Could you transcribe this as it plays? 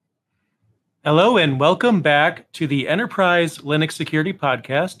Hello and welcome back to the Enterprise Linux Security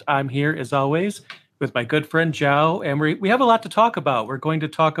Podcast. I'm here as always with my good friend Zhao, and we have a lot to talk about. We're going to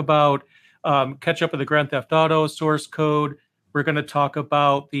talk about catch up with the Grand Theft Auto source code. We're going to talk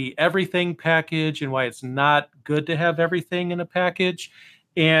about the everything package and why it's not good to have everything in a package.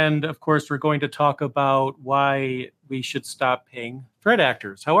 And of course, we're going to talk about why we should stop paying threat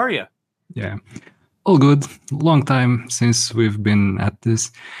actors. How are you? Yeah, all good. Long time since we've been at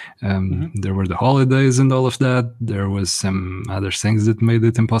this. There were the holidays and all of that. There was some other things that made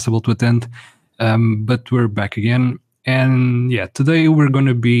it impossible to attend. But we're back again. And yeah, today we're going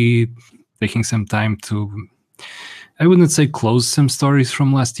to be taking some time to, I wouldn't say close some stories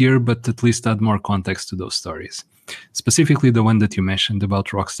from last year, but at least add more context to those stories. Specifically the one that you mentioned about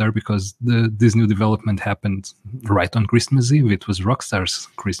Rockstar, because this new development happened right on Christmas Eve. It was Rockstar's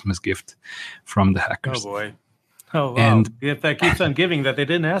Christmas gift from the hackers. Oh boy. Oh wow. And if that keeps on giving that they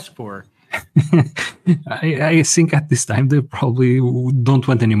didn't ask for. I think at this time they probably don't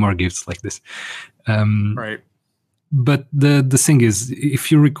want any more gifts like this. Right. But the thing is, if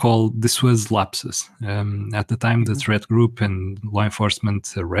you recall, this was Lapsus. At the time, the threat group and law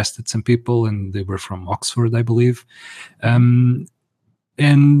enforcement arrested some people, and they were from Oxford, I believe. And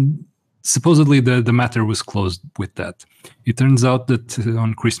supposedly the matter was closed with that. It turns out that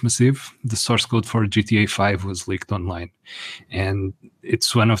on Christmas Eve, the source code for GTA 5 was leaked online. And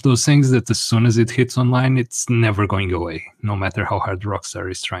it's one of those things that as soon as it hits online, it's never going away, no matter how hard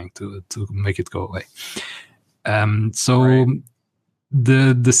Rockstar is trying to make it go away. Right.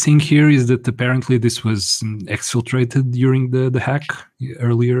 The thing here is that apparently this was exfiltrated during the hack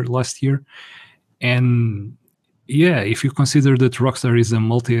earlier last year. And yeah, if you consider that Rockstar is a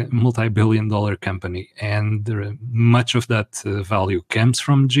multi-billion-dollar company and much of that value comes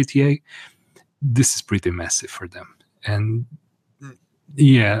from GTA, this is pretty massive for them. And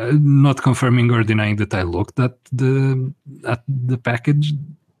yeah, not confirming or denying that I looked at the package,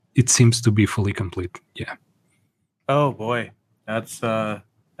 it seems to be fully complete. Yeah. Oh boy, that's if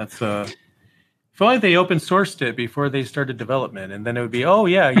only they open sourced it before they started development, and then it would be, oh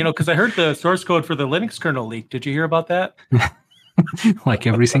yeah, because I heard the source code for the Linux kernel leaked. Did you hear about that? Like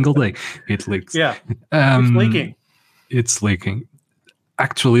every single day, it leaks. Yeah, it's leaking. It's leaking.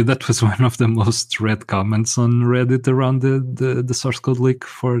 Actually, that was one of the most read comments on Reddit around the source code leak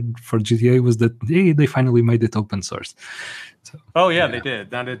for GTA was that hey, they finally made it open source. So, oh yeah, they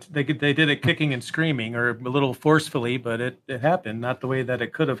did. They did it kicking and screaming, or a little forcefully, but it happened. Not the way that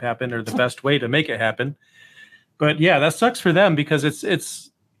it could have happened, or the best way to make it happen. But yeah, that sucks for them because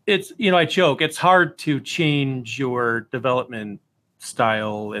it's I joke, it's hard to change your development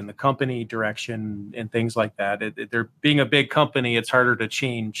style in the company direction and things like that. They're being a big company, it's harder to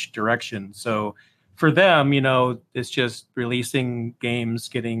change direction. So for them, it's just releasing games,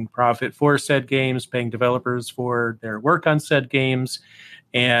 getting profit for said games, paying developers for their work on said games.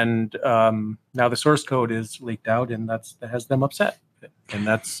 And now the source code is leaked out, and that has them upset. And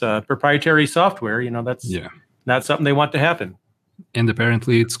that's proprietary software. That's not something they want to happen. And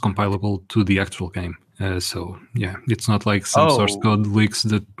apparently it's compilable to the actual game. So yeah, it's not like some source code leaks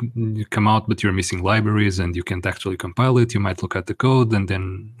that come out, but you're missing libraries and you can't actually compile it. You might look at the code and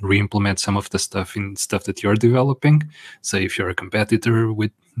then re-implement some of the stuff in stuff that you're developing. Say if you're a competitor with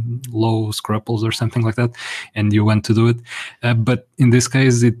low scruples or something like that, and you want to do it. But in this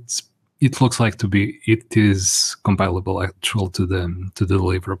case, it looks like it is compilable actual to the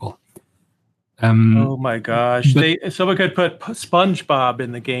deliverable. Oh my gosh! Someone could put SpongeBob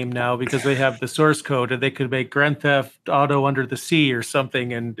in the game now because they have the source code, and they could make Grand Theft Auto Under the Sea or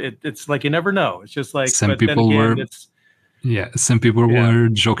something, and it's like you never know. It's just like some people were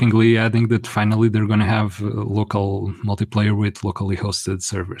jokingly adding that finally they're going to have local multiplayer with locally hosted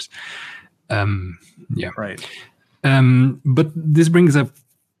servers. Right. But this brings up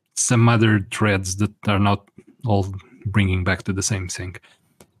some other threads that are not all bringing back to the same thing.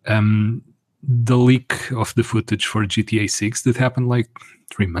 The leak of the footage for GTA 6 that happened like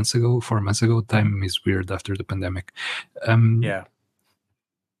 4 months ago. Time is weird after the pandemic.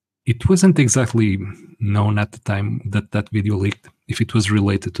 It wasn't exactly known at the time that video leaked if it was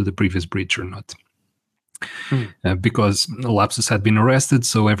related to the previous breach or not. Because Lapsus had been arrested,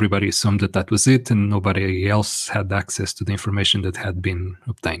 so everybody assumed that was it, and nobody else had access to the information that had been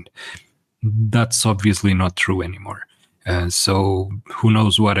obtained. That's obviously not true anymore. So who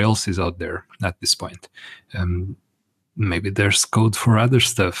knows what else is out there at this point. Maybe there's code for other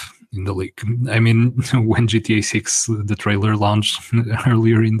stuff in the leak. I mean, when GTA 6, the trailer launched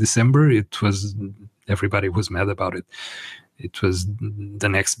earlier in December, everybody was mad about it. It was the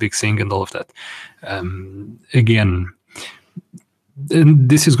next big thing and all of that. Again, and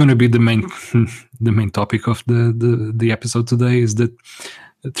this is going to be the main the main topic of the episode today, is that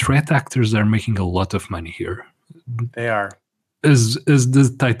threat actors are making a lot of money here. They are. As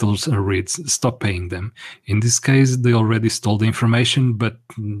the titles reads, stop paying them. In this case, they already stole the information, but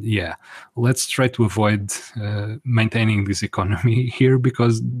yeah, let's try to avoid maintaining this economy here,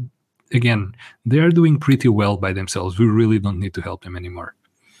 because again, they are doing pretty well by themselves. We really don't need to help them anymore.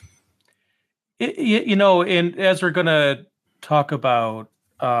 And as we're going to talk about,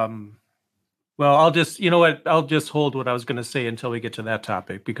 well, I'll just, I'll just hold what I was going to say until we get to that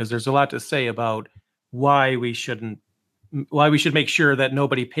topic, because there's a lot to say about why we should make sure that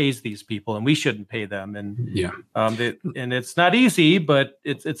nobody pays these people, and we shouldn't pay them. And yeah, and it's not easy, but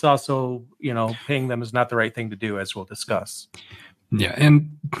it's also, paying them is not the right thing to do, as we'll discuss. Yeah,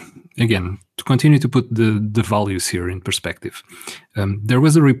 and again, to continue to put the values here in perspective, there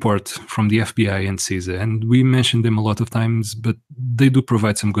was a report from the FBI and CISA, and we mentioned them a lot of times, but they do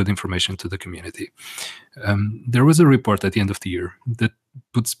provide some good information to the community. There was a report at the end of the year that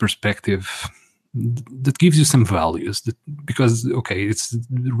puts perspective, that gives you some values, because, okay, it's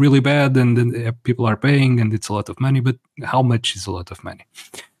really bad and then people are paying and it's a lot of money, but how much is a lot of money?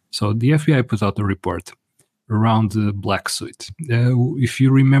 So the FBI put out a report around Black Suit. If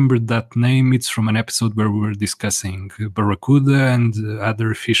you remember that name, it's from an episode where we were discussing Barracuda and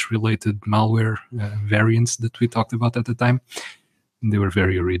other fish-related malware variants that we talked about at the time. They were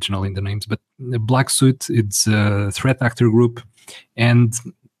very original in the names, but Black Suit, it's a threat actor group, and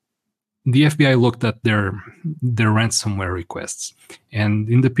the FBI looked at their ransomware requests. And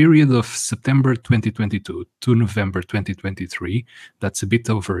in the period of September 2022 to November 2023, that's a bit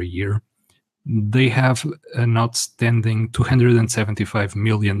over a year, they have an outstanding $275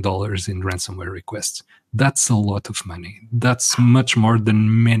 million in ransomware requests. That's a lot of money. That's much more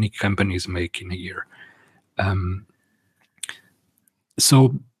than many companies make in a year.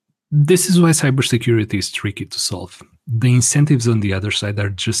 So this is why cybersecurity is tricky to solve. The incentives on the other side are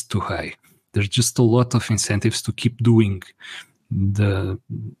just too high. There's just a lot of incentives to keep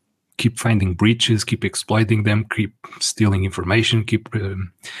keep finding breaches, keep exploiting them, keep stealing information, keep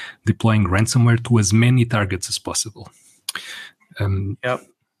deploying ransomware to as many targets as possible.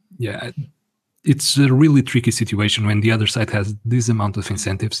 Yeah, it's a really tricky situation when the other side has this amount of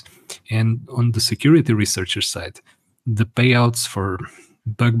incentives. And on the security researcher side, the payouts for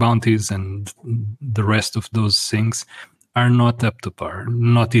bug bounties and the rest of those things are not up to par,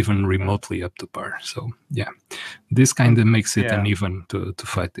 not even remotely up to par. So yeah, this kind of makes it uneven to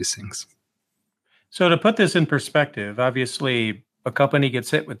fight these things. So to put this in perspective, obviously a company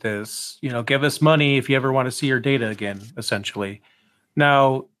gets hit with this, give us money if you ever want to see your data again, essentially.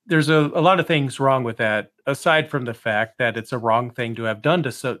 Now, there's a lot of things wrong with that, aside from the fact that it's a wrong thing to have done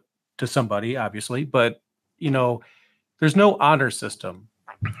to somebody, obviously, but there's no honor system.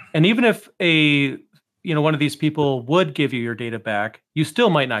 And even if one of these people would give you your data back, you still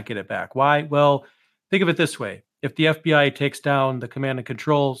might not get it back. Why? Well, think of it this way. If the FBI takes down the command and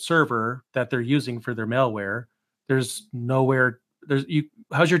control server that they're using for their malware, there's nowhere,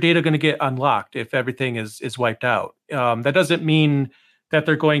 how's your data going to get unlocked if everything is wiped out? That doesn't mean that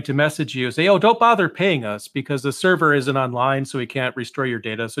they're going to message you, say, oh, don't bother paying us because the server isn't online, so we can't restore your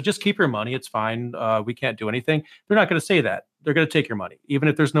data. So just keep your money. It's fine. We can't do anything. They're not going to say that. They're going to take your money. Even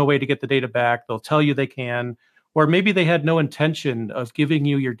if there's no way to get the data back, they'll tell you they can. Or maybe they had no intention of giving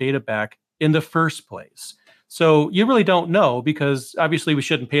you your data back in the first place. So you really don't know, because obviously we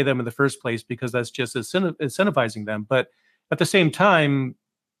shouldn't pay them in the first place, because that's just incentivizing them. But at the same time,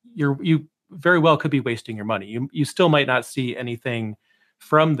 you very well could be wasting your money. You still might not see anything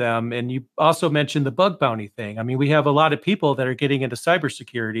from them. And you also mentioned the bug bounty thing. I mean, we have a lot of people that are getting into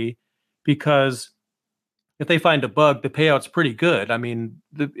cybersecurity because if they find a bug, the payout's pretty good. I mean,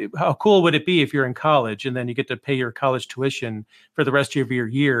 how cool would it be if you're in college and then you get to pay your college tuition for the rest of your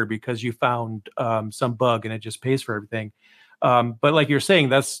year because you found some bug and it just pays for everything. But like you're saying,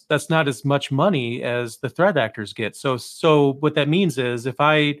 that's not as much money as the threat actors get. So what that means is, if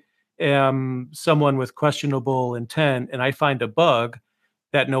I am someone with questionable intent and I find a bug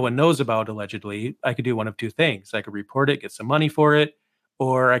that no one knows about, allegedly, I could do one of two things. I could report it, get some money for it,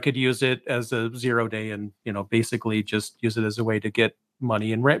 or I could use it as a 0 day and, basically just use it as a way to get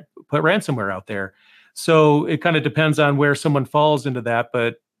money and put ransomware out there. So it kind of depends on where someone falls into that.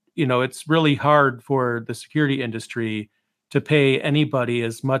 But, it's really hard for the security industry to pay anybody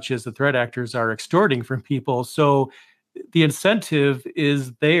as much as the threat actors are extorting from people. So the incentive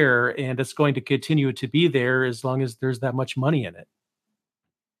is there, and it's going to continue to be there as long as there's that much money in it.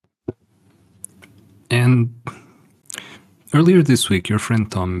 And Earlier this week, your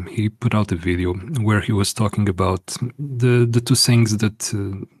friend Tom, he put out a video where he was talking about the two things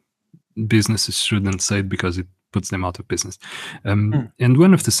that businesses shouldn't say because it puts them out of business. And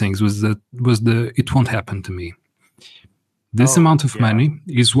one of the things was the it won't happen to me. This amount of money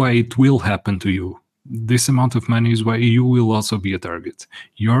is why it will happen to you. This amount of money is why you will also be a target.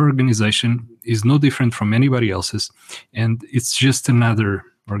 Your organization is no different from anybody else's, and it's just another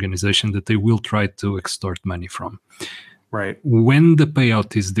organization that they will try to extort money from. Right. When the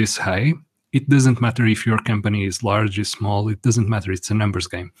payout is this high, it doesn't matter if your company is large, is small, it doesn't matter. It's a numbers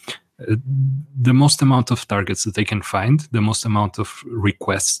game. The most amount of targets that they can find, the most amount of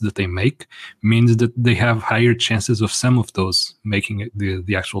requests that they make, means that they have higher chances of some of those making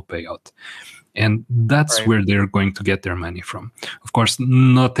the actual payout. And that's where they're going to get their money from. Of course,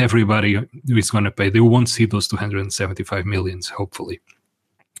 not everybody is going to pay. They won't see those 275 millions, hopefully.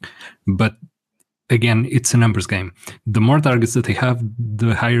 But again, it's a numbers game. The more targets that they have,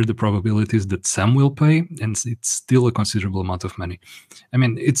 the higher the probabilities that some will pay, and it's still a considerable amount of money. I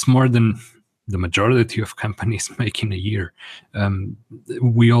mean, it's more than the majority of companies make in a year.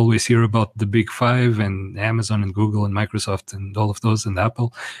 We always hear about the big five and Amazon and Google and Microsoft and all of those and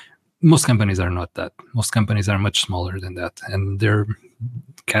Apple. Most companies are not that. Most companies are much smaller than that, and their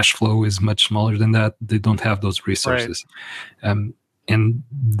cash flow is much smaller than that. They don't have those resources. And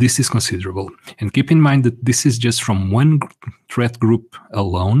this is considerable. And keep in mind that this is just from one threat group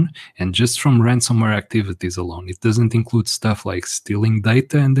alone and just from ransomware activities alone. It doesn't include stuff like stealing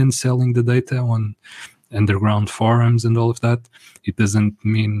data and then selling the data on underground forums and all of that. It doesn't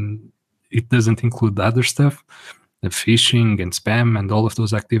include other stuff, the phishing and spam and all of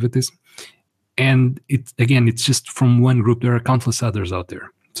those activities. And it's just from one group. There are countless others out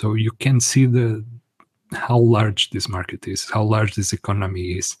there. So you can see how large this market is, how large this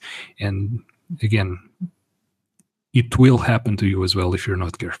economy is. And again, it will happen to you as well if you're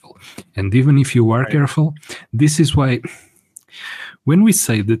not careful. And even if you are careful, this is why when we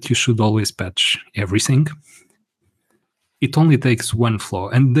say that you should always patch everything, it only takes one flaw,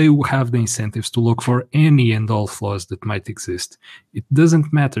 and they will have the incentives to look for any and all flaws that might exist. It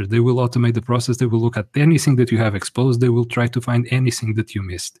doesn't matter. They will automate the process. They will look at anything that you have exposed. They will try to find anything that you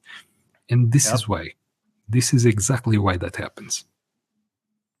missed. And this is why. This is exactly why that happens.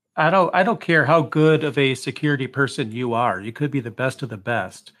 I don't care how good of a security person you are. You could be the best of the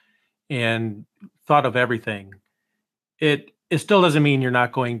best and thought of everything. It still doesn't mean you're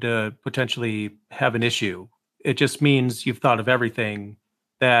not going to potentially have an issue. It just means you've thought of everything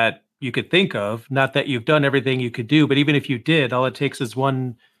that you could think of, not that you've done everything you could do, but even if you did, all it takes is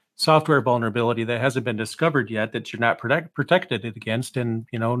one software vulnerability that hasn't been discovered yet that you're not protected against. And,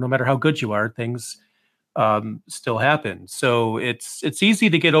 no matter how good you are, things still happen. So it's easy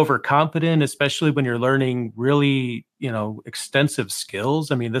to get overconfident, especially when you're learning really, extensive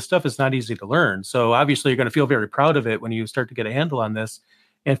skills. I mean, this stuff is not easy to learn. So obviously you're going to feel very proud of it when you start to get a handle on this,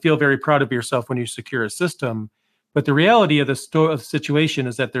 and feel very proud of yourself when you secure a system. But the reality of the situation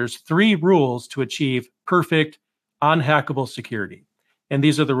is that there's 3 rules to achieve perfect, unhackable security. And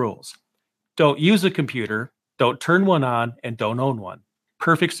these are the rules. Don't use a computer, don't turn one on, and don't own one.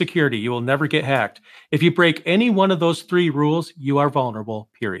 Perfect security. You will never get hacked. If you break any one of those 3 rules, you are vulnerable,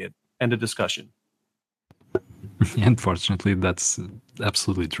 period. End of discussion. Unfortunately, that's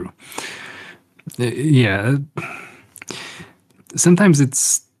absolutely true. Yeah. Sometimes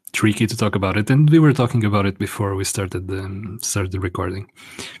it's tricky to talk about it, and we were talking about it before we started the recording.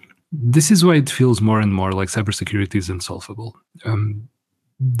 This is why it feels more and more like cybersecurity is unsolvable.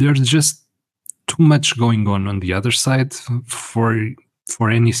 There's just too much going on the other side for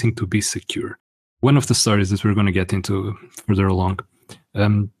anything to be secure. One of the stories that we're going to get into further along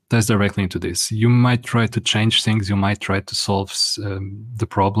ties directly into this. You might try to change things, you might try to solve the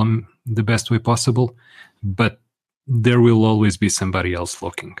problem the best way possible, but there will always be somebody else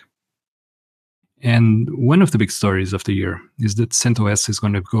looking. And one of the big stories of the year is that CentOS is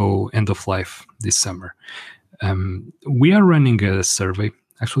going to go end of life this summer. We are running a survey.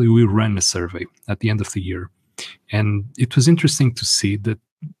 Actually, we ran a survey at the end of the year. And it was interesting to see that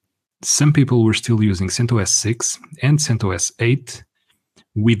some people were still using CentOS 6 and CentOS 8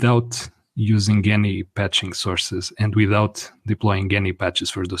 without using any patching sources and without deploying any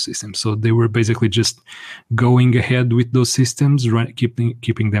patches for those systems. So they were basically just going ahead with those systems,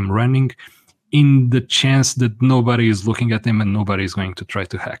 keeping them running in the chance that nobody is looking at them and nobody is going to try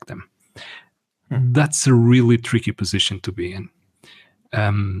to hack them. That's a really tricky position to be in.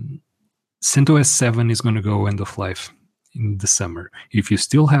 CentOS 7 is going to go end of life in the summer. If you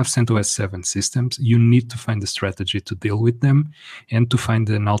still have CentOS 7 systems, you need to find a strategy to deal with them and to find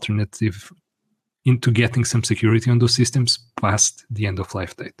an alternative into getting some security on those systems past the end of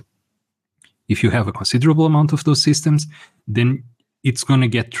life date. If you have a considerable amount of those systems, then it's going to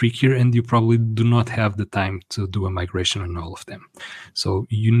get trickier, and you probably do not have the time to do a migration on all of them. So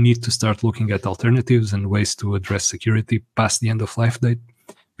you need to start looking at alternatives and ways to address security past the end of life date,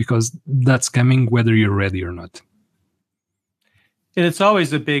 because that's coming whether you're ready or not. And it's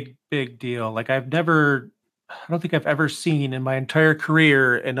always a big deal. Like I don't think I've ever seen in my entire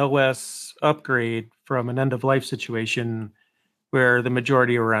career an OS upgrade from an end of life situation where the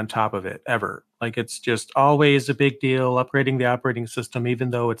majority were on top of it ever. Like it's just always a big deal upgrading the operating system, even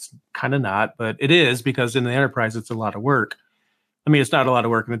though it's kind of not, but it is, because in the enterprise, it's a lot of work. I mean, it's not a lot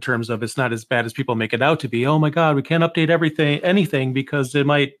of work in terms of it's not as bad as people make it out to be. Oh my God, we can't update anything because it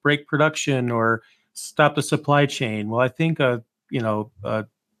might break production or stop the supply chain. Well, I think a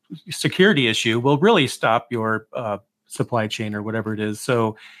security issue will really stop your supply chain or whatever it is.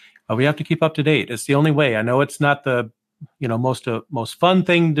 So we have to keep up to date. It's the only way. I know it's not the most fun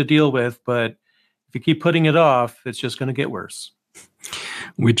thing to deal with, but if you keep putting it off, it's just going to get worse.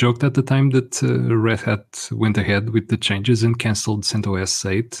 We joked at the time that Red Hat went ahead with the changes and canceled CentOS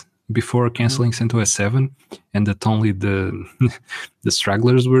 8 before canceling CentOS 7, and that only the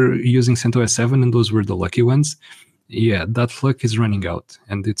stragglers were using CentOS 7, and those were the lucky ones. Yeah, that luck is running out,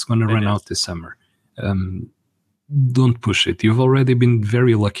 and it's going to run out this summer. Don't push it. You've already been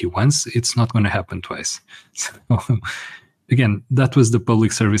very lucky once. It's not going to happen twice. So, again, that was the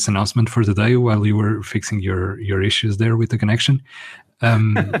public service announcement for the day while you were fixing your issues there with the connection.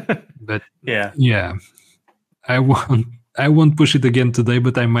 But yeah, I won't push it again today,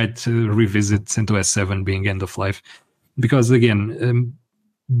 but I might revisit CentOS 7 being end of life, because again,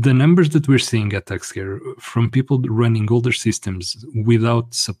 the numbers that we're seeing at TuxCare from people running older systems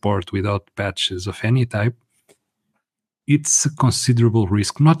without support, without patches of any type, it's a considerable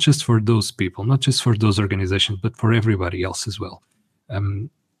risk, not just for those people, not just for those organizations, but for everybody else as well.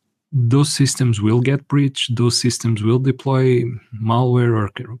 Those systems will get breached. Those systems will deploy malware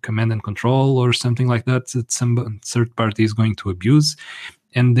or command and control or something like that some third party is going to abuse.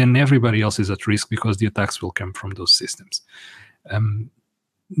 And then everybody else is at risk because the attacks will come from those systems.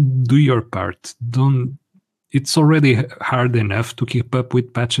 Do your part. It's already hard enough to keep up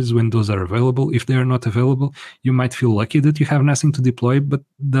with patches when those are available. If they are not available, you might feel lucky that you have nothing to deploy, but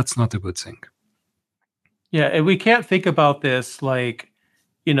that's not a good thing. Yeah, and we can't think about this like,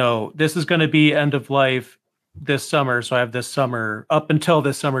 this is going to be end of life this summer, so I have this summer up until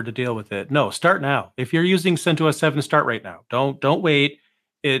this summer to deal with it. No, start now. If you're using CentOS 7, start right now. Don't wait.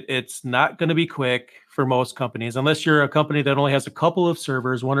 It's not going to be quick for most companies, unless you're a company that only has a couple of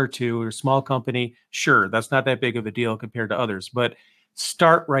servers, one or two, or a small company. Sure, that's not that big of a deal compared to others, but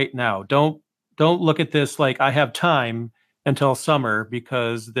start right now. Don't look at this like I have time until summer,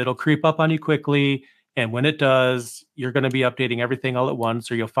 because it'll creep up on you quickly. And when it does, you're going to be updating everything all at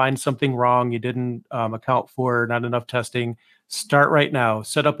once, or you'll find something wrong you didn't account for, not enough testing. Start right now.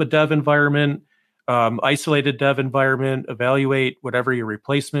 Set up a dev environment. Isolated dev environment, evaluate whatever your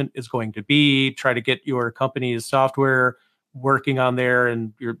replacement is going to be, try to get your company's software working on there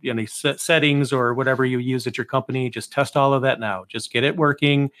and your settings or whatever you use at your company. Just test all of that now. Just get it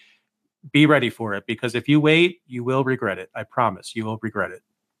working. Be ready for it, because if you wait, you will regret it. I promise you will regret it.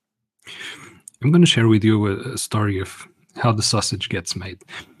 I'm going to share with you a story of how the sausage gets made.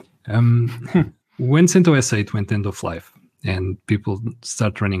 When CentOS 8 went end of life and people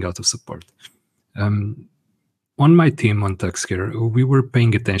start running out of support, on my team on TuxCare, we were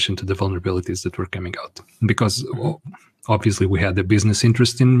paying attention to the vulnerabilities that were coming out, because obviously we had a business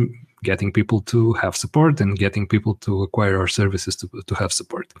interest in getting people to have support and getting people to acquire our services to have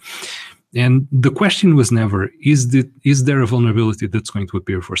support. And the question was never, is there a vulnerability that's going to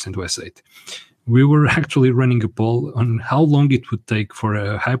appear for CentOS 8? We were actually running a poll on how long it would take for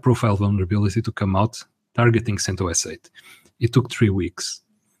a high-profile vulnerability to come out targeting CentOS 8. It took 3 weeks.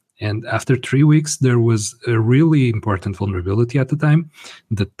 And after 3 weeks, there was a really important vulnerability at the time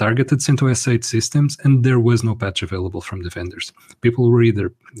that targeted CentOS 8 systems, and there was no patch available from the vendors. People were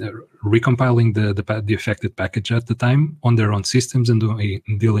either recompiling the affected package at the time on their own systems and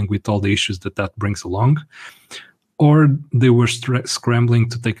dealing with all the issues that brings along, or they were scrambling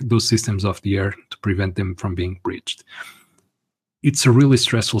to take those systems off the air to prevent them from being breached. It's a really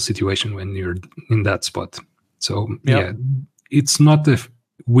stressful situation when you're in that spot. So, yeah, it's not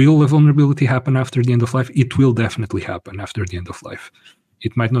will a vulnerability happen after the end of life? It will definitely happen after the end of life.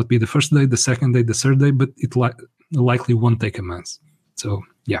 It might not be the first day, the second day, the third day, but it likely won't take a month. So,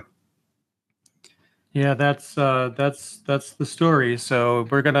 yeah. Yeah, that's the story. So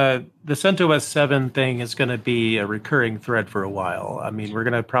the CentOS 7 thing is gonna be a recurring thread for a while. I mean, we're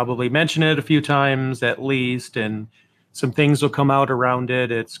gonna probably mention it a few times at least, and some things will come out around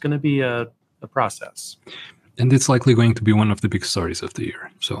it. It's gonna be a process. And it's likely going to be one of the big stories of the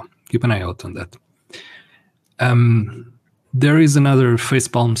year. So keep an eye out on that. There is another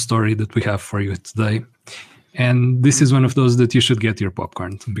facepalm story that we have for you today. And this is one of those that you should get your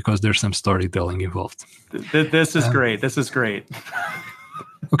popcorn because there's some storytelling involved. This is great. This is great.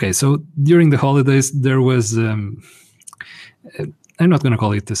 Okay, so during the holidays, there was, I'm not going to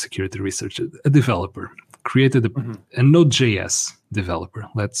call it a security researcher, a developer created a Node.js developer.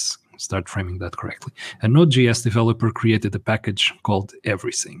 Let's start framing that correctly. A Node.js developer created a package called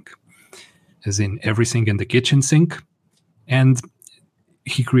Everything, as in everything in the kitchen sink. And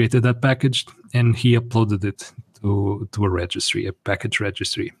he created that package and he uploaded it to a registry, a package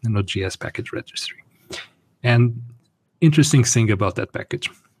registry, a Node.js package registry. And interesting thing about that package,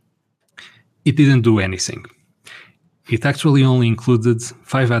 it didn't do anything. It actually only included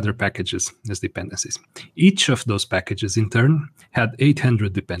 5 other packages as dependencies. Each of those packages in turn had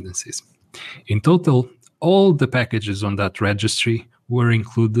 800 dependencies. In total, all the packages on that registry were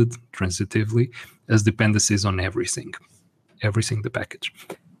included transitively as dependencies on everything the package.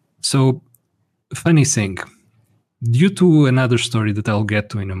 So, funny thing, due to another story that I'll get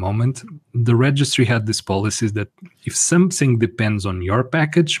to in a moment, the registry had this policy that if something depends on your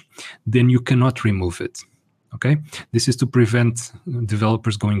package, then you cannot remove it. Okay, this is to prevent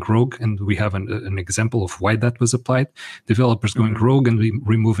developers going rogue, and we have an example of why that was applied. Developers going rogue and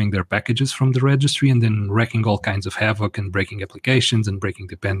removing their packages from the registry and then wreaking all kinds of havoc and breaking applications and breaking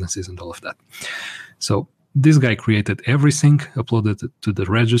dependencies and all of that. So this guy created everything, uploaded it to the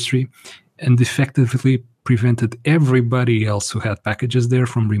registry, and effectively prevented everybody else who had packages there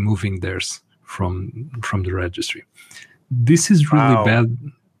from removing theirs from the registry. This is really bad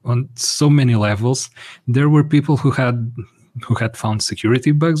on so many levels. There were people who had found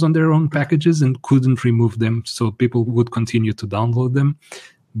security bugs on their own packages and couldn't remove them, so people would continue to download them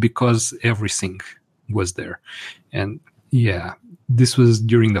because everything was there. And yeah, this was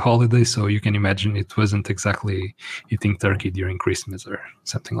during the holidays, so you can imagine it wasn't exactly eating turkey during Christmas or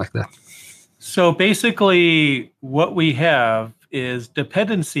something like that. So basically, what we have is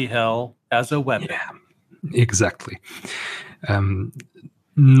dependency hell as a weapon. Yeah, exactly.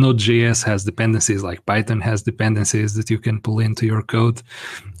 Node.js has dependencies, like Python has dependencies that you can pull into your code,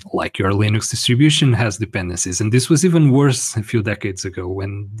 like your Linux distribution has dependencies. And this was even worse a few decades ago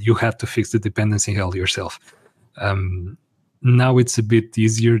when you had to fix the dependency hell yourself. Now it's a bit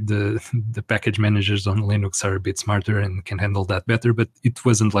easier. The package managers on Linux are a bit smarter and can handle that better, but it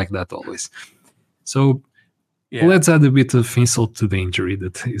wasn't like that always. So let's add a bit of insult to the injury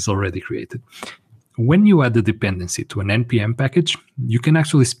that is already created. When you add a dependency to an NPM package, you can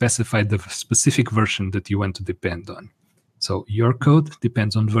actually specify the specific version that you want to depend on. So your code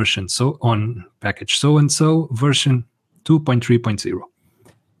depends on version, so on package so-and-so version 2.3.0.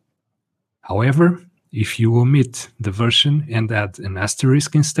 However, if you omit the version and add an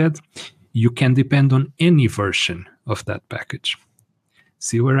asterisk instead, you can depend on any version of that package.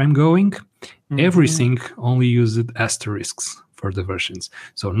 See where I'm going? Everything only used asterisks for the versions.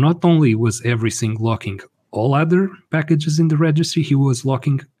 So not only was everything locking all other packages in the registry, he was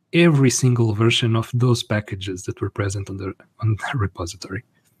locking every single version of those packages that were present on the repository.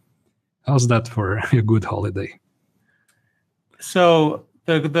 How's that for a good holiday? So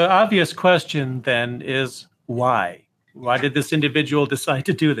the obvious question then is why? Why did this individual decide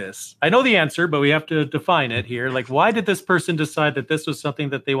to do this? I know the answer, but we have to define it here. Like, why did this person decide that this was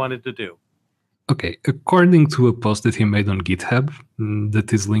something that they wanted to do? Okay, according to a post that he made on GitHub,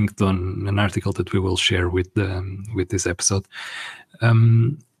 that is linked on an article that we will share with this episode,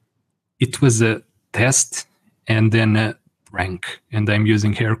 it was a test and then a prank. And I'm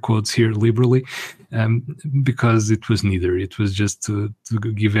using air quotes here liberally because it was neither. It was just to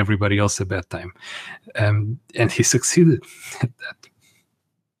give everybody else a bad time. And he succeeded at that.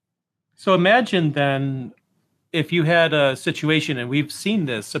 So imagine then, if you had a situation, and we've seen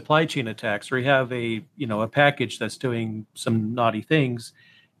this supply chain attacks, where you have a package that's doing some naughty things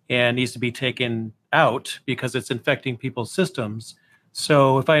and needs to be taken out because it's infecting people's systems.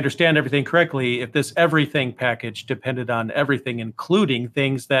 So if I understand everything correctly, if this everything package depended on everything, including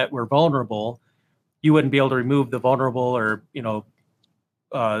things that were vulnerable, you wouldn't be able to remove the vulnerable or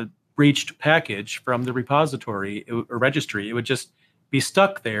breached package from the repository or registry. It would just be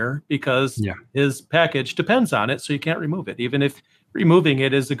stuck there because his package depends on it, so you can't remove it. Even if removing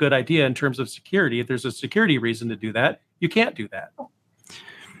it is a good idea in terms of security, if there's a security reason to do that, you can't do that.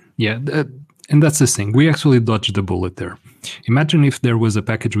 Yeah, And that's the thing. We actually dodged the bullet there. Imagine if there was a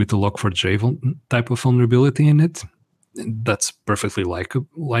package with a Log4j type of vulnerability in it. That's perfectly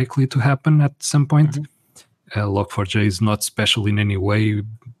likely to happen at some point. Log4j is not special in any way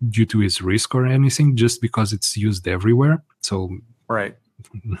due to its risk or anything, just because it's used everywhere. So right.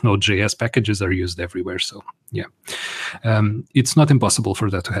 Node.js packages are used everywhere. So yeah, it's not impossible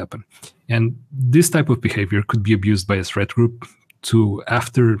for that to happen. And this type of behavior could be abused by a threat group to,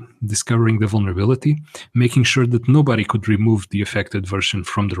 after discovering the vulnerability, making sure that nobody could remove the affected version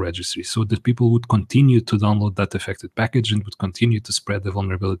from the registry, so that people would continue to download that affected package and would continue to spread the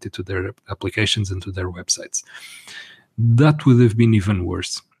vulnerability to their applications and to their websites. That would have been even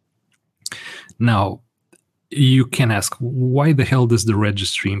worse. Now, you can ask, why the hell does the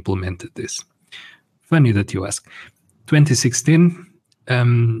registry implemented this? Funny that you ask. 2016,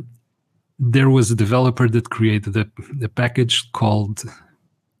 there was a developer that created a package called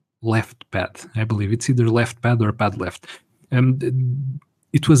LeftPad. I believe it's either LeftPad or PadLeft.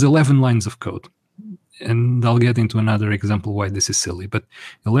 It was 11 lines of code. And I'll get into another example why this is silly. But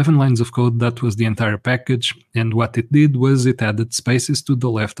 11 lines of code, that was the entire package. And what it did was it added spaces to the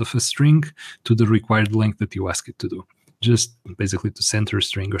left of a string to the required length that you ask it to do. Just basically to center a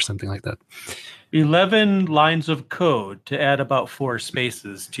string or something like that. 11 lines of code to add about 4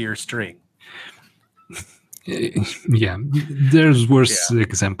 spaces to your string. Yeah, there's worse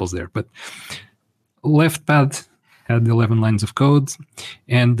examples there, but LeftPad had 11 lines of code,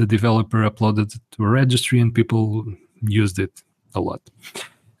 and the developer uploaded it to a registry, and people used it a lot.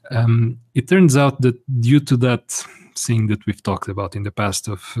 It turns out that due to that thing that we've talked about in the past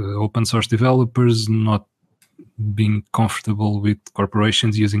of open source developers not being comfortable with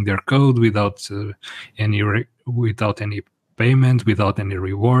corporations using their code without any payment, without any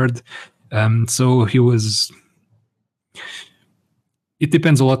reward. So he was... It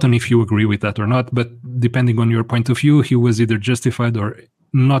depends a lot on if you agree with that or not, but depending on your point of view, he was either justified or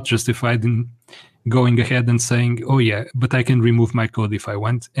not justified in going ahead and saying, oh yeah, but I can remove my code if I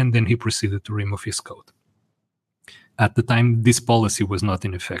want, and then he proceeded to remove his code. At the time, this policy was not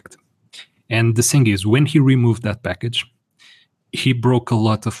in effect. And the thing is, when he removed that package, he broke a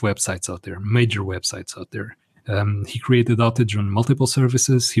lot of websites out there, major websites out there. He created outage on multiple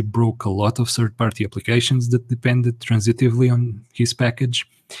services. He broke a lot of third-party applications that depended transitively on his package.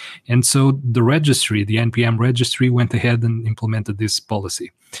 And so the registry, the NPM registry, went ahead and implemented this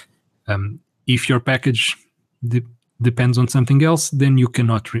policy. If your package depends on something else, then you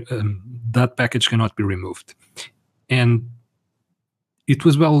cannot that package cannot be removed. And it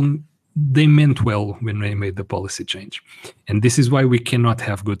was they meant well when they made the policy change. And this is why we cannot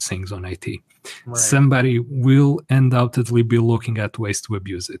have good things on IT. Right. Somebody will undoubtedly be looking at ways to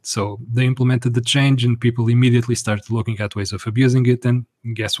abuse it. So they implemented the change and people immediately started looking at ways of abusing it. And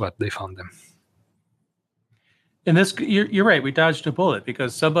guess what? They found them. And this, you're right. We dodged a bullet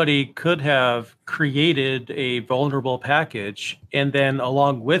because somebody could have created a vulnerable package and then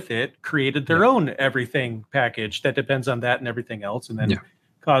along with it created their own everything package that depends on that and everything else. And then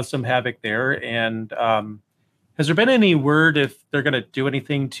cause some havoc there. And has there been any word if they're going to do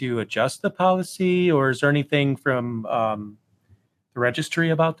anything to adjust the policy, or is there anything from the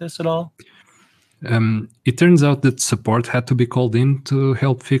registry about this at all? It turns out that support had to be called in to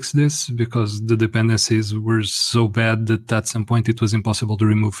help fix this because the dependencies were so bad that at some point it was impossible to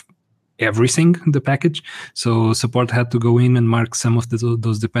remove everything in the package. So support had to go in and mark some of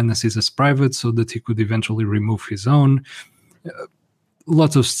those dependencies as private so that he could eventually remove his own.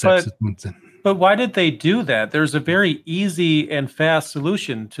 Lots of steps. But why did they do that? There's a very easy and fast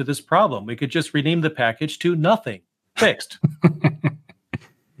solution to this problem. We could just rename the package to nothing. Fixed.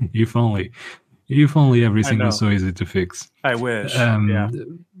 If only everything was so easy to fix. I wish.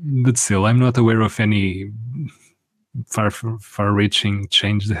 But still, I'm not aware of any far-reaching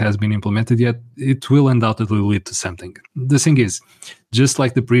change that has been implemented yet. It will undoubtedly lead to something. The thing is, just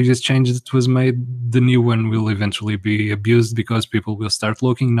like the previous change that was made, the new one will eventually be abused because people will start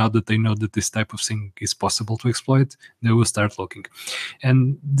looking. Now that they know that this type of thing is possible to exploit, they will start looking.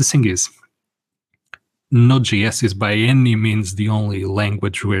 And the thing is, Node.js is by any means the only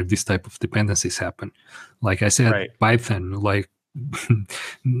language where this type of dependencies happen. Like I said, Python, like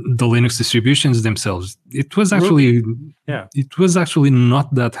the Linux distributions themselves. It was actually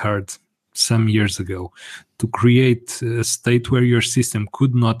not that hard some years ago to create a state where your system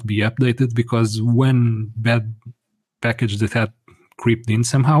could not be updated because one bad package that had creeped in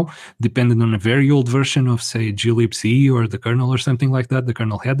somehow depended on a very old version of, say, glibc or the kernel or something like that, the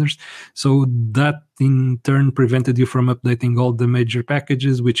kernel headers. So that in turn prevented you from updating all the major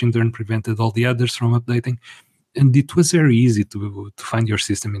packages, which in turn prevented all the others from updating. and it was very easy to find your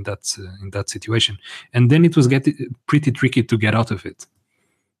system in that situation. And then it was pretty tricky to get out of it.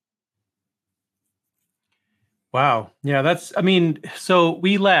 Wow. Yeah, I mean, so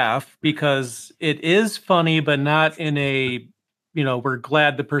we laugh because it is funny, but not in a, we're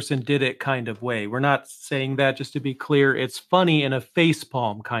glad the person did it kind of way. We're not saying that, just to be clear. It's funny in a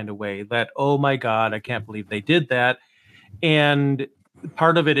facepalm kind of way that, oh my God, I can't believe they did that. And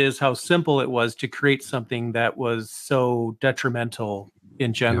part of it is how simple it was to create something that was so detrimental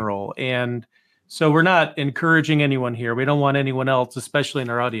in general. Yeah. And so we're not encouraging anyone here. We don't want anyone else, especially in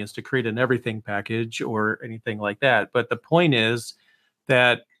our audience, to create an everything package or anything like that. But the point is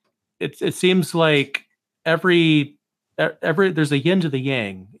that it seems like every there's a yin to the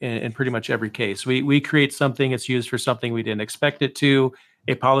yang in pretty much every case. We create something, it's used for something we didn't expect it to.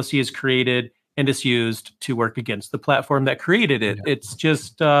 A policy is created and it's used to work against the platform that created it. Yeah. It's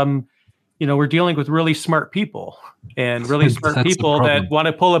just we're dealing with really smart people, and really smart people that want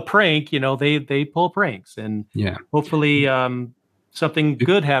to pull a prank. They pull pranks, and hopefully something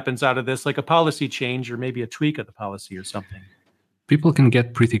good happens out of this, like a policy change or maybe a tweak of the policy or something. People can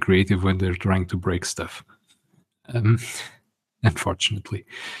get pretty creative when they're trying to break stuff. Unfortunately.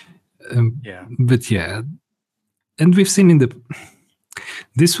 But yeah, and we've seen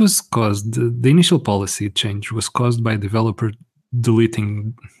this was caused, the initial policy change was caused by a developer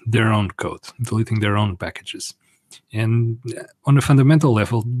deleting their own code, deleting their own packages. And on a fundamental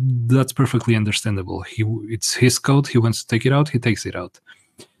level, that's perfectly understandable. It's his code, he wants to take it out, he takes it out.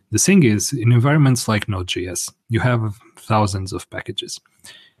 The thing is, in environments like Node.js, you have thousands of packages.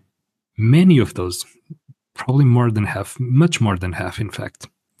 Many of those, probably more than half, much more than half in fact,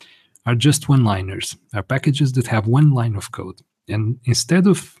 are just one-liners, are packages that have one line of code. And instead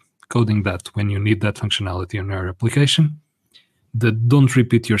of coding that when you need that functionality on your application, the don't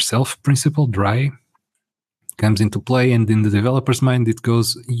repeat yourself principle, DRY, comes into play, and in the developer's mind it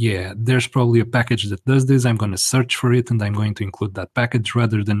goes, yeah, there's probably a package that does this, I'm going to search for it and I'm going to include that package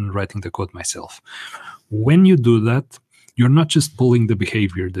rather than writing the code myself. When you do that, you're not just pulling the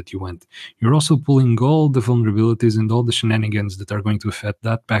behavior that you want, you're also pulling all the vulnerabilities and all the shenanigans that are going to affect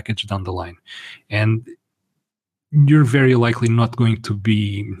that package down the line. And you're very likely not going to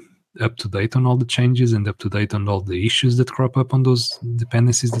be up to date on all the changes and up to date on all the issues that crop up on those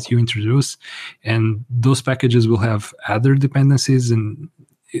dependencies that you introduce. And those packages will have other dependencies, and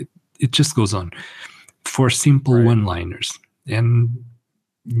it just goes on for simple one-liners. And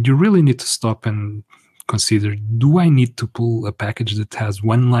you really need to stop and consider, do I need to pull a package that has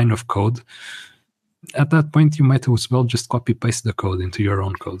one line of code? At that point, you might as well just copy-paste the code into your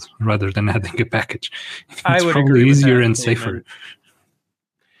own code rather than adding a package. It's probably easier and safer.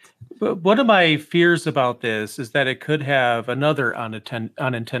 But one of my fears about this is that it could have another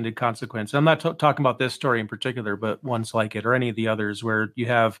unintended consequence. I'm not talking about this story in particular, but ones like it or any of the others where you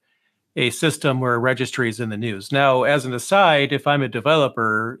have a system where a registry is in the news. Now, as an aside, if I'm a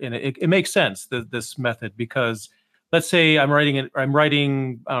developer, and it makes sense, this method, because let's say I'm writing,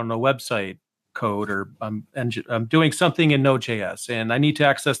 I don't know, website code, or I'm doing something in Node.js and I need to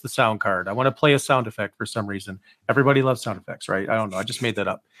access the sound card. I want to play a sound effect for some reason. Everybody loves sound effects, right? I don't know. I just made that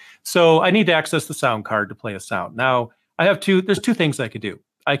up. So I need to access the sound card to play a sound. Now there's two things I could do.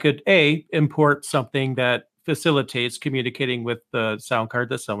 I could import something that facilitates communicating with the sound card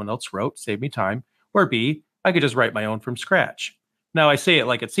that someone else wrote, save me time, or B, I could just write my own from scratch. Now I say it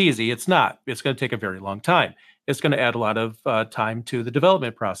like it's easy. It's not. It's going to take a very long time. It's going to add a lot of time to the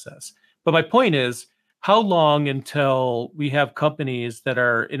development process. But my point is, how long until we have companies that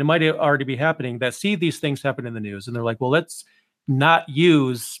are, and it might already be happening, that see these things happen in the news and they're like, well, let's not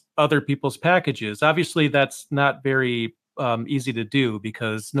use other people's packages. Obviously, that's not very easy to do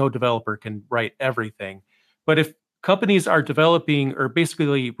because no developer can write everything. But if companies are developing or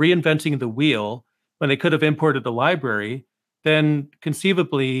basically reinventing the wheel when they could have imported the library, then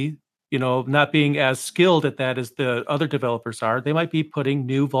conceivably, not being as skilled at that as the other developers are, they might be putting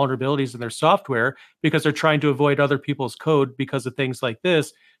new vulnerabilities in their software because they're trying to avoid other people's code because of things like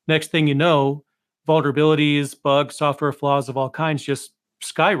this. Next thing you know, vulnerabilities, bugs, software flaws of all kinds just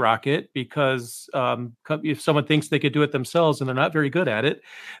skyrocket because if someone thinks they could do it themselves and they're not very good at it,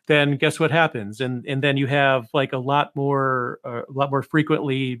 then guess what happens? And then you have like a lot more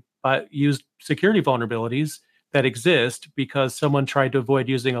frequently used security vulnerabilities that exist because someone tried to avoid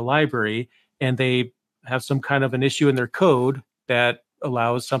using a library and they have some kind of an issue in their code that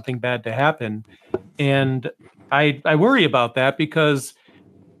allows something bad to happen. And I worry about that because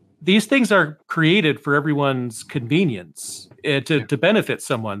these things are created for everyone's convenience to benefit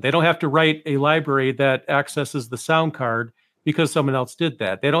someone. They don't have to write a library that accesses the sound card because someone else did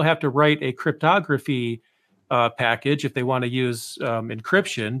that. They don't have to write a cryptography package if they want to use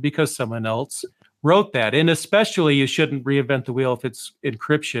encryption because someone else wrote that. And especially you shouldn't reinvent the wheel if it's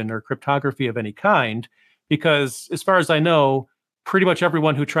encryption or cryptography of any kind, because as far as I know, pretty much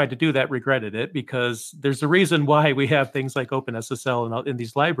everyone who tried to do that regretted it, because there's a reason why we have things like OpenSSL in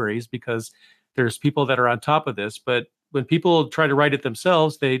these libraries, because there's people that are on top of this. But when people try to write it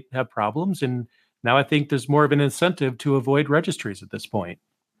themselves, they have problems. And now I think there's more of an incentive to avoid registries at this point.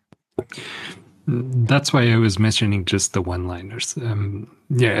 That's why I was mentioning just the one-liners.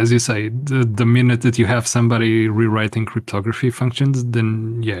 Yeah, as you say, the minute that you have somebody rewriting cryptography functions,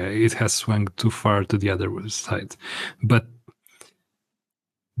 then yeah, it has swung too far to the other side. But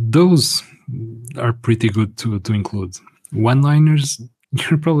those are pretty good to include. One-liners,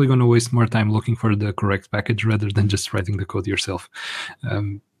 you're probably going to waste more time looking for the correct package rather than just writing the code yourself.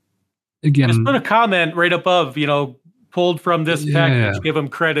 Again, just put a comment right above, pulled from this package, give them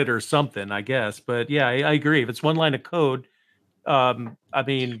credit or something, I guess. But yeah, I agree. If it's one line of code, I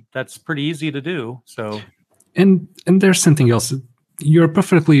mean, that's pretty easy to do. So, and there's something else. You're a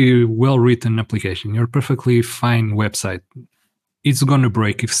perfectly well-written application. You're a perfectly fine website. It's going to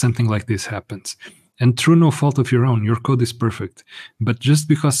break if something like this happens. And through no fault of your own, your code is perfect. But just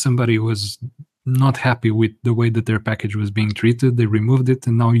because somebody was not happy with the way that their package was being treated, they removed it,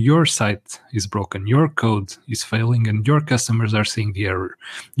 and now your site is broken, your code is failing, and your customers are seeing the error.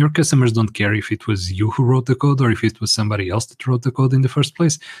 Your customers don't care if it was you who wrote the code or if it was somebody else that wrote the code in the first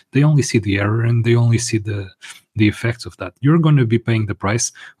place. They only see the error and they only see the effects of that. You're going to be paying the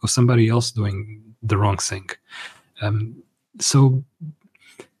price of somebody else doing the wrong thing. So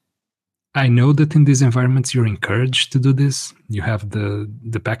I know that in these environments you're encouraged to do this. You have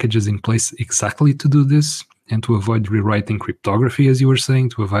the packages in place exactly to do this and to avoid rewriting cryptography, as you were saying,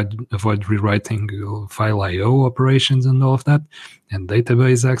 to avoid rewriting file I/O operations and all of that, and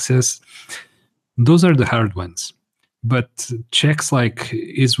database access. Those are the hard ones. But checks like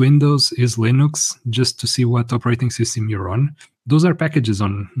is Windows, is Linux, just to see what operating system you're on, those are packages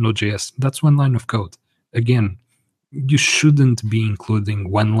on Node.js. That's one line of code. Again, you shouldn't be including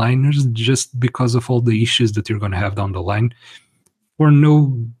one-liners just because of all the issues that you're going to have down the line for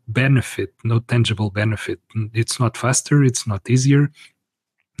no benefit, no tangible benefit. It's not faster, it's not easier.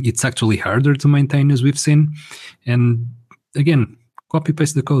 It's actually harder to maintain, as we've seen. And again,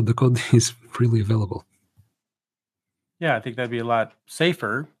 copy-paste the code. The code is freely available. Yeah, I think that'd be a lot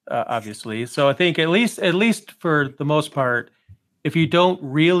safer, obviously. So I think at least for the most part, if you don't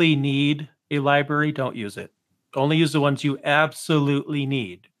really need a library, don't use it. Only use the ones you absolutely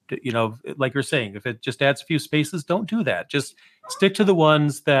need. Like you're saying, if it just adds a few spaces, don't do that. Just stick to the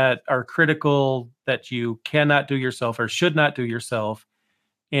ones that are critical, that you cannot do yourself or should not do yourself,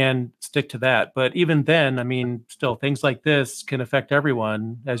 and stick to that. But even then, I mean, still things like this can affect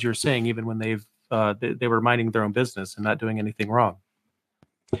everyone, as you're saying, even when they were minding their own business and not doing anything wrong.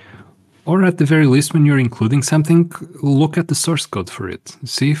 Or at the very least, when you're including something, look at the source code for it.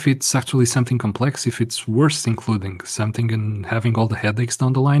 See if it's actually something complex, if it's worth including something and having all the headaches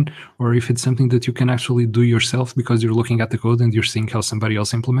down the line, or if it's something that you can actually do yourself because you're looking at the code and you're seeing how somebody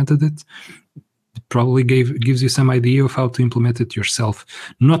else implemented it. It probably gives you some idea of how to implement it yourself.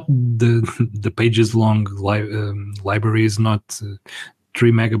 Not the pages long libraries, not 3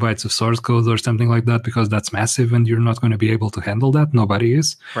 megabytes of source code or something like that, because that's massive and you're not going to be able to handle that. Nobody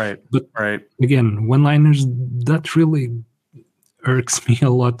is. Right. But right. Again, one-liners, that really irks me a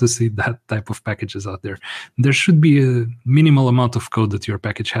lot to see that type of packages out there. There should be a minimal amount of code that your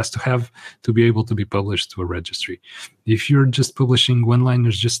package has to have to be able to be published to a registry. If you're just publishing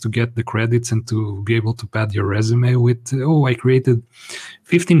one-liners just to get the credits and to be able to pad your resume with, oh, I created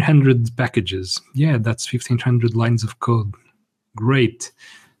 1,500 packages. Yeah, that's 1,500 lines of code. Great.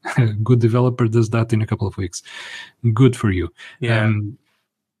 A good developer does that in a couple of weeks. Good for you. Yeah.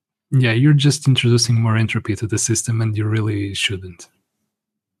 Yeah, you're just introducing more entropy to the system and you really shouldn't.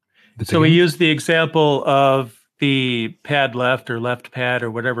 But so we use the example of the pad left or left pad or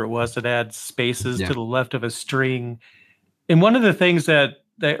whatever it was that adds spaces to the left of a string. And one of the things that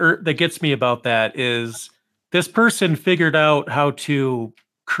gets me about that is this person figured out how to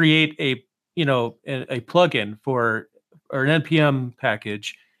create a plugin for or an NPM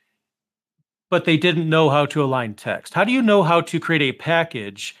package, but they didn't know how to align text. How do you know how to create a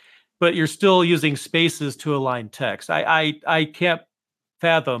package, but you're still using spaces to align text? I can't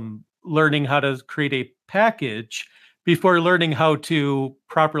fathom learning how to create a package before learning how to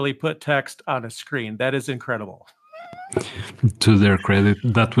properly put text on a screen. That is incredible. To their credit,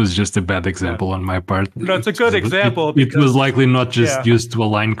 that was just a bad example on my part. That's a good example. It was likely not just used to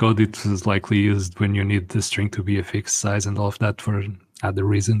align code. It was likely used when you need the string to be a fixed size and all of that for other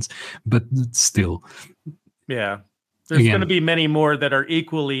reasons. But still, Yeah. There's going to be many more that are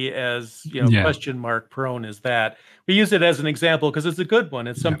equally as, Yeah. question mark prone as that. We use it as an example because it's a good one.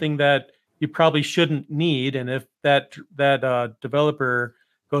 It's something that you probably shouldn't need. And if that developer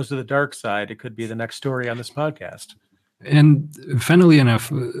goes to the dark side, it could be the next story on this podcast. And funnily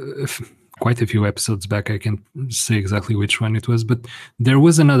enough, quite a few episodes back, I can't say exactly which one it was, but there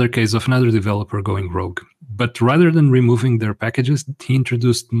was another case of another developer going rogue. But rather than removing their packages, he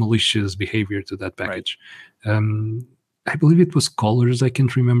introduced malicious behavior to that package. Right. I believe it was Colors. I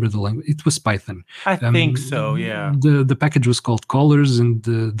can't remember the language. It was Python. I think so, yeah. The package was called Colors, and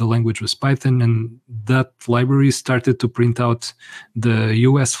the language was Python, and that library started to print out the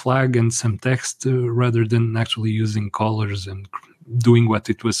US flag and some text rather than actually using colors and doing what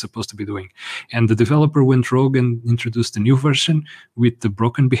it was supposed to be doing. And the developer went rogue and introduced a new version with the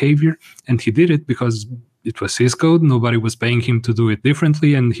broken behavior, and he did it because it was his code. Nobody was paying him to do it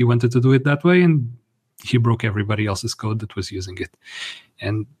differently, and he wanted to do it that way, and he broke everybody else's code that was using it.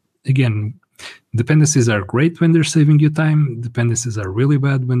 And again, dependencies are great when they're saving you time. Dependencies are really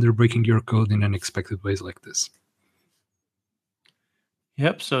bad when they're breaking your code in unexpected ways like this.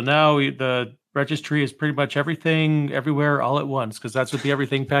 Yep. So now the registry is pretty much everything, everywhere, all at once, because that's what the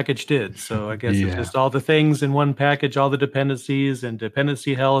everything package did. So I guess it's just all the things in one package, all the dependencies, and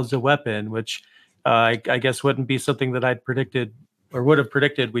dependency hell is a weapon, which I guess wouldn't be something that I'd predicted or would have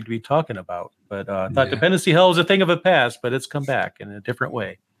predicted we'd be talking about. But I thought dependency hell was a thing of the past, but it's come back in a different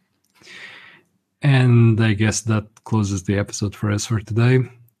way. And I guess that closes the episode for us for today.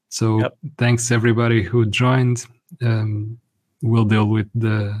 So thanks everybody who joined. We'll deal with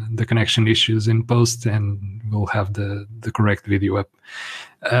the connection issues in post, and we'll have the correct video up.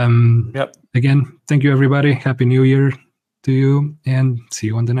 Again, thank you everybody. Happy New Year to you, and see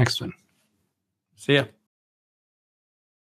you on the next one. See ya.